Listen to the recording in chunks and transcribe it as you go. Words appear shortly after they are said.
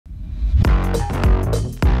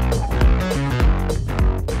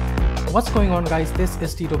What's going on, guys? This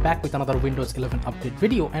is Tito back with another Windows 11 update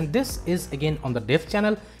video, and this is again on the dev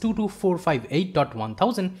channel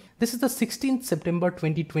 22458.1000. This is the 16th September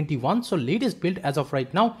 2021, so latest build as of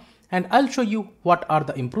right now, and I'll show you what are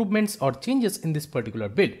the improvements or changes in this particular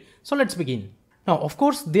build. So let's begin. Now, of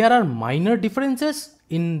course, there are minor differences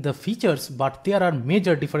in the features, but there are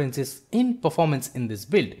major differences in performance in this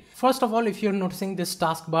build. First of all, if you're noticing this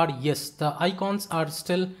taskbar, yes, the icons are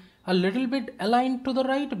still a little bit aligned to the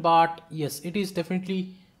right, but yes, it is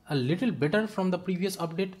definitely a little better from the previous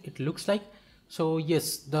update, it looks like. So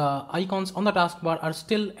yes, the icons on the taskbar are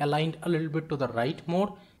still aligned a little bit to the right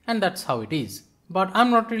more, and that's how it is. But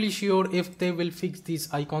I'm not really sure if they will fix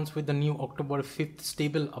these icons with the new October 5th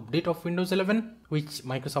stable update of Windows 11, which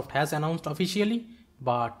Microsoft has announced officially.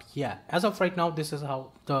 But yeah, as of right now, this is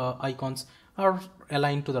how the icons are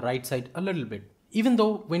aligned to the right side a little bit, even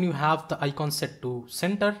though when you have the icon set to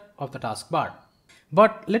center of the taskbar.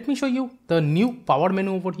 But let me show you the new power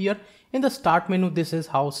menu over here. In the start menu, this is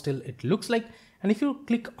how still it looks like. And if you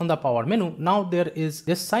click on the power menu, now there is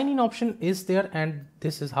this sign in option is there, and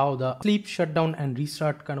this is how the sleep, shutdown and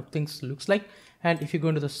restart kind of things looks like. And if you go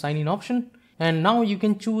into the sign in option, and now you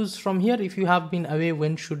can choose from here if you have been away,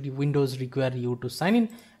 when should Windows require you to sign in,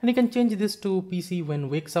 and you can change this to PC when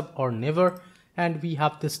wakes up or never. And we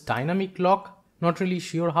have this dynamic lock. Not really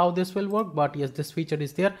sure how this will work, but yes, this feature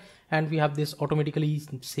is there. And we have this automatically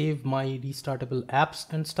save my restartable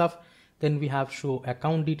apps and stuff. Then we have show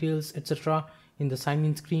account details, etc. in the sign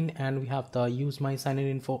in screen, and we have the use my sign in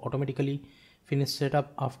info automatically finish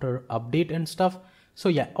setup after update and stuff. So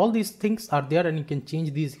yeah, all these things are there, and you can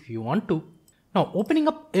change these if you want to. Now, opening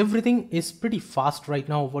up everything is pretty fast right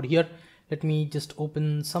now over here. Let me just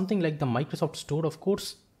open something like the Microsoft Store, of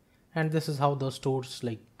course. And this is how the store's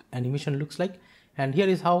like animation looks like. And here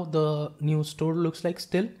is how the new store looks like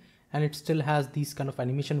still. And it still has these kind of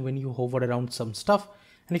animation when you hover around some stuff.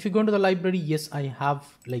 And if you go into the library, yes, I have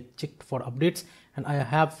like checked for updates, and I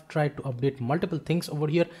have tried to update multiple things over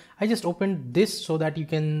here. I just opened this so that you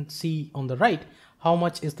can see on the right how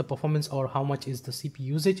much is the performance or how much is the CPU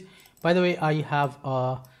usage. By the way, I have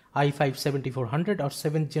a i5-7400 or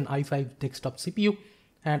 7th gen i5 desktop CPU,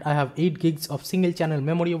 and I have 8 gigs of single channel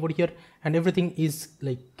memory over here, and everything is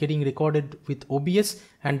like getting recorded with OBS,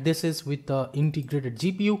 and this is with the integrated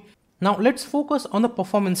GPU. Now let's focus on the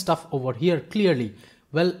performance stuff over here clearly.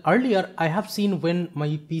 Well, earlier I have seen when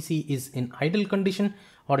my PC is in idle condition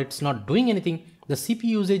or it's not doing anything, the CPU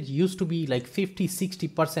usage used to be like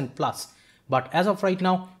 50-60% plus. But as of right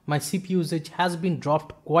now, my CPU usage has been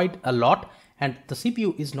dropped quite a lot, and the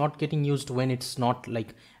CPU is not getting used when it's not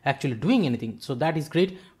like actually doing anything. So that is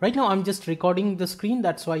great. Right now I'm just recording the screen,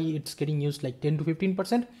 that's why it's getting used like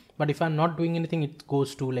 10-15%. But if I'm not doing anything, it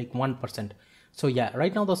goes to like 1%. So yeah,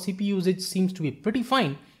 right now the CPU usage seems to be pretty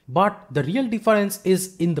fine, but the real difference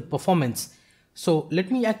is in the performance. So let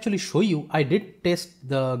me actually show you. I did test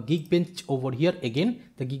the Geekbench over here again,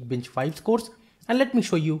 the Geekbench 5 scores, and let me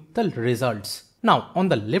show you the results. Now on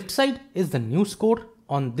the left side is the new score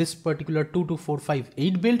on this particular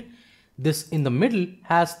 22458 build. This in the middle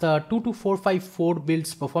has the 22454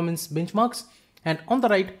 builds performance benchmarks, and on the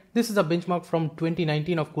right, this is a benchmark from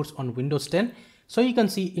 2019, of course, on Windows 10. So you can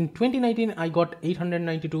see in 2019 I got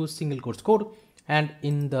 892 single core score, and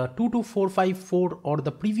in the 22454 or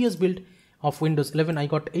the previous build of Windows 11 I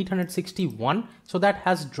got 861, so that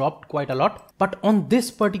has dropped quite a lot. But on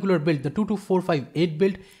this particular build, the 22458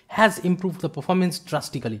 build has improved the performance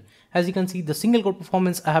drastically. As you can see, the single core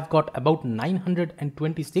performance I have got about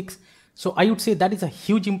 926, so I would say that is a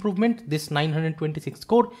huge improvement, this 926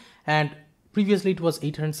 score, and previously it was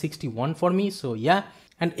 861 for me. So yeah,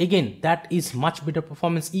 and again, that is much better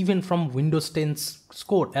performance even from Windows 10's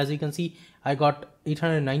score. As you can see, I got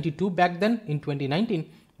 892 back then in 2019,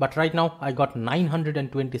 but right now I got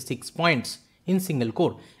 926 points in single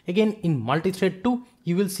core. Again, in multi-thread too,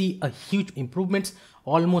 you will see a huge improvements,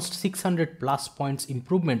 almost 600 plus points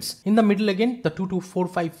improvements. In the middle again, the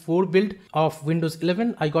 22454 build of Windows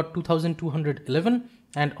 11, I got 2211.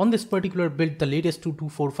 And on this particular build, the latest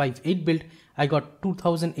 22458 build, I got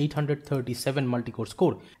 2837 multi-core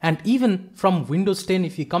score. And even from Windows 10,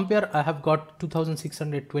 if you compare, I have got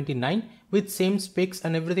 2629 with same specs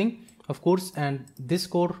and everything, of course. And this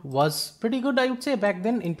score was pretty good, I would say, back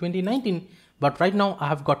then in 2019. But right now I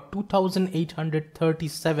have got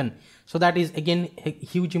 2837. So that is again a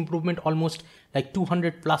huge improvement, almost like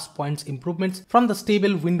 200 plus points improvements from the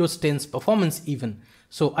stable Windows 10's performance even.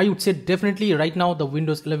 So I would say definitely right now the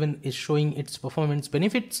Windows 11 is showing its performance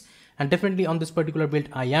benefits, and definitely on this particular build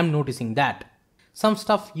I am noticing that. Some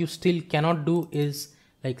stuff you still cannot do is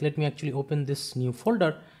like, let me actually open this new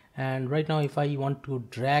folder, And right now if I want to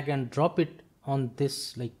drag and drop it on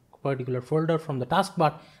this like particular folder from the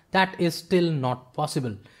taskbar, that is still not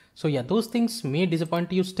possible. So yeah, those things may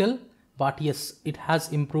disappoint you still, but yes, it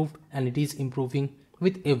has improved and it is improving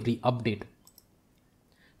with every update.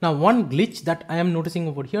 Now one glitch that I am noticing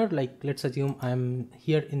over here, like let's assume I am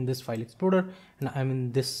here in this file explorer and I'm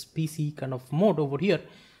in this PC kind of mode over here.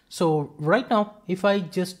 So right now if I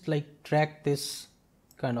just like drag this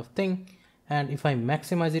kind of thing and if I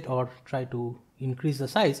maximize it or try to increase the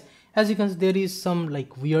size, as you can see there is some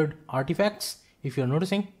like weird artifacts if you're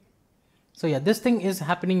noticing. So yeah, this thing is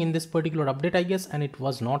happening in this particular update I guess, and it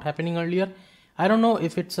was not happening earlier. I don't know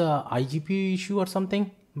if it's a iGPU issue or something,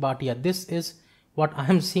 but yeah, this is what I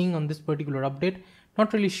am seeing on this particular update.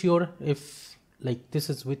 Not really sure if like this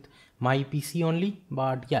is with my PC only,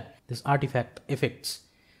 but yeah, this artifact effects.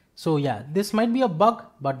 So yeah, this might be a bug,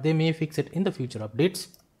 but they may fix it in the future updates.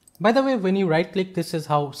 By the way, when you right click, this is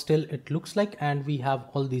how still it looks like, and we have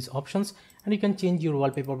all these options, and you can change your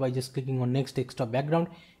wallpaper by just clicking on next extra background.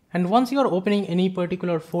 And once you are opening any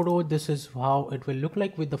particular photo, this is how it will look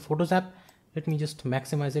like with the Photos app. Let me just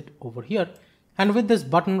maximize it over here. And with this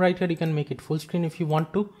button right here, you can make it full screen if you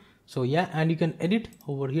want to. So yeah, and you can edit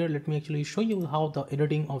over here. Let me actually show you how the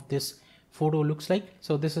editing of this photo looks like.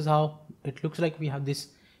 So this is how it looks like. We have this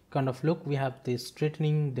kind of look. We have this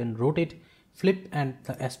straightening, then rotate, flip, and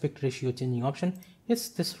the aspect ratio changing option. Yes,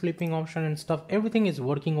 this flipping option and stuff, everything is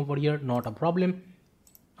working over here, not a problem.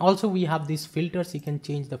 Also, we have these filters. You can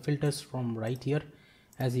change the filters from right here.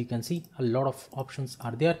 As you can see, a lot of options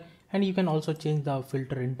are there, and you can also change the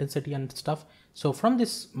filter intensity and stuff. So from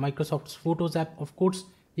this Microsoft's Photos app, of course,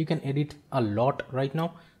 you can edit a lot right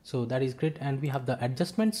now. So that is great. And we have the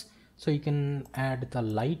adjustments. So you can add the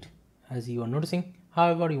light as you are noticing,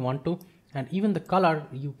 however you want to. And even the color,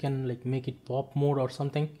 you can like make it pop more or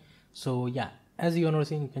something. So yeah, as you are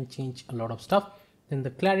noticing, you can change a lot of stuff. Then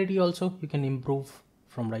the clarity also, you can improve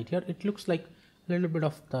from right here. It looks like a little bit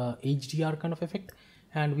of the HDR kind of effect.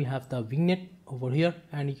 And we have the vignette over here,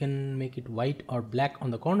 and you can make it white or black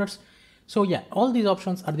on the corners. So yeah, all these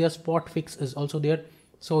options are there. Spot fix is also there.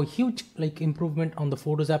 So huge like improvement on the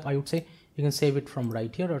Photos app, I would say. You can save it from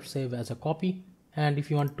right here or save as a copy. And if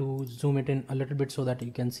you want to zoom it in a little bit so that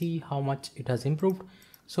you can see how much it has improved.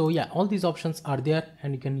 So yeah, all these options are there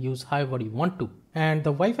and you can use however you want to. And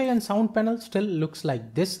the Wi-Fi and sound panel still looks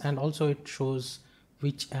like this, and also it shows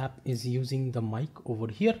which app is using the mic over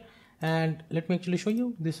here. And let me actually show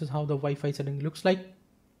you. This is how the Wi-Fi setting looks like.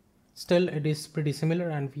 Still it is pretty similar,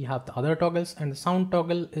 and we have the other toggles, and the sound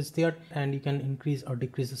toggle is there, and you can increase or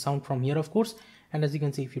decrease the sound from here, of course. And as you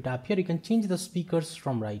can see, if you tap here, you can change the speakers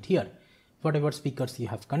from right here. Whatever speakers you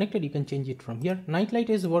have connected, you can change it from here. Nightlight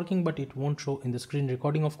is working, but it won't show in the screen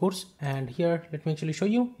recording, of course. And here, let me actually show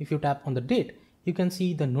you. If you tap on the date, you can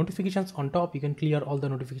see the notifications on top. You can clear all the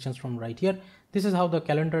notifications from right here. This is how the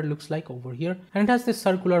calendar looks like over here. And it has this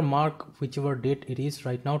circular mark, whichever date it is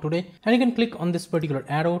right now today. And you can click on this particular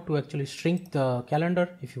arrow to actually shrink the calendar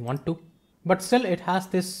if you want to. But still it has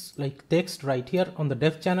this like text right here on the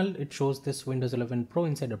dev channel. It shows this Windows 11 Pro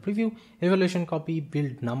Insider Preview, evaluation copy,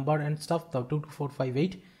 build number and stuff, the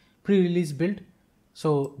 22458 pre-release build.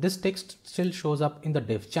 So this text still shows up in the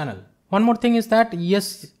dev channel. One more thing is that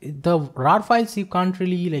yes, the RAR files you can't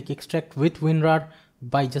really like extract with WinRAR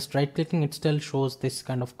by just right clicking. It still shows this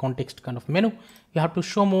kind of context kind of menu. You have to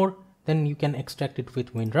show more, then you can extract it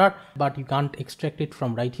with WinRAR, but you can't extract it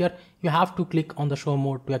from right here. You have to click on the show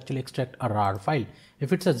more to actually extract a RAR file.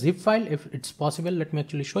 If it's a zip file, if it's possible, let me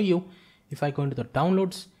actually show you. If I go into the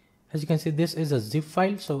downloads, as you can see, this is a zip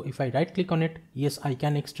file. So if I right click on it, yes, I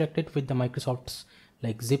can extract it with the Microsoft's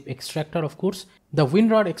like zip extractor, of course. The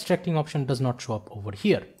WinRAR extracting option does not show up over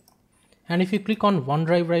here. And if you click on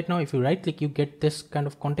OneDrive right now, if you right click, you get this kind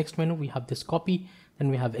of context menu. We have this copy, then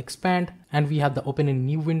we have expand, and we have the open in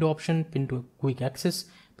new window option, pin to quick access,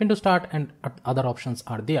 pin to start, and other options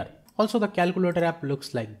are there. Also the calculator app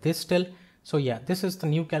looks like this still. So yeah, this is the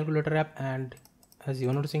new calculator app, and as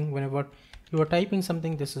you're noticing, whenever you are typing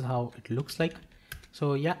something, this is how it looks like.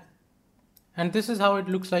 So yeah, and this is how it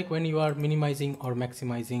looks like when you are minimizing or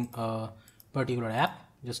maximizing a particular app,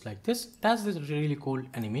 just like this. That's this really cool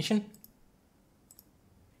animation.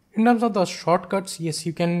 In terms of the shortcuts, yes,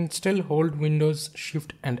 you can still hold Windows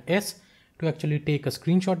Shift and S to actually take a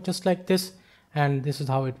screenshot just like this. And this is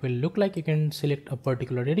how it will look like. You can select a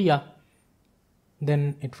particular area,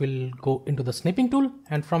 then it will go into the snipping tool.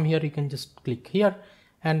 And from here, you can just click here,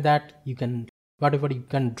 and that you can, whatever you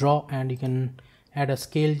can draw, and you can add a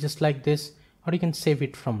scale just like this, or you can save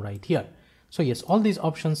it from right here. So yes, all these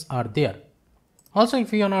options are there. Also,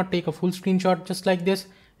 if you want to take a full screenshot just like this,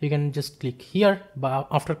 you can just click here. But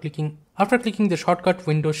after clicking the shortcut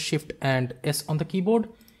Windows Shift and S on the keyboard,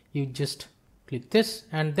 you just click this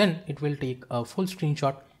and then it will take a full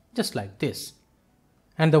screenshot just like this.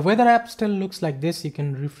 And the weather app still looks like this. You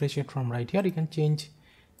can refresh it from right here. You can change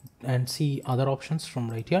and see other options from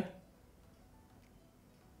right here.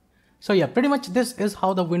 So yeah, pretty much this is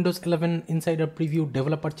how the Windows 11 Insider Preview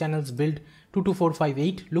Developer Channels build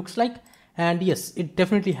 22458 looks like. And yes, it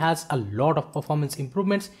definitely has a lot of performance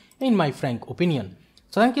improvements in my frank opinion.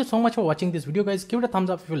 So thank you so much for watching this video, guys. Give it a thumbs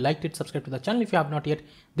up if you liked it. Subscribe to the channel if you have not yet.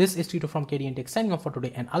 This is Tito from KDN Tech signing off for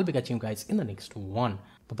today, and I'll be catching you guys in the next one.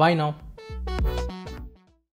 Bye bye now.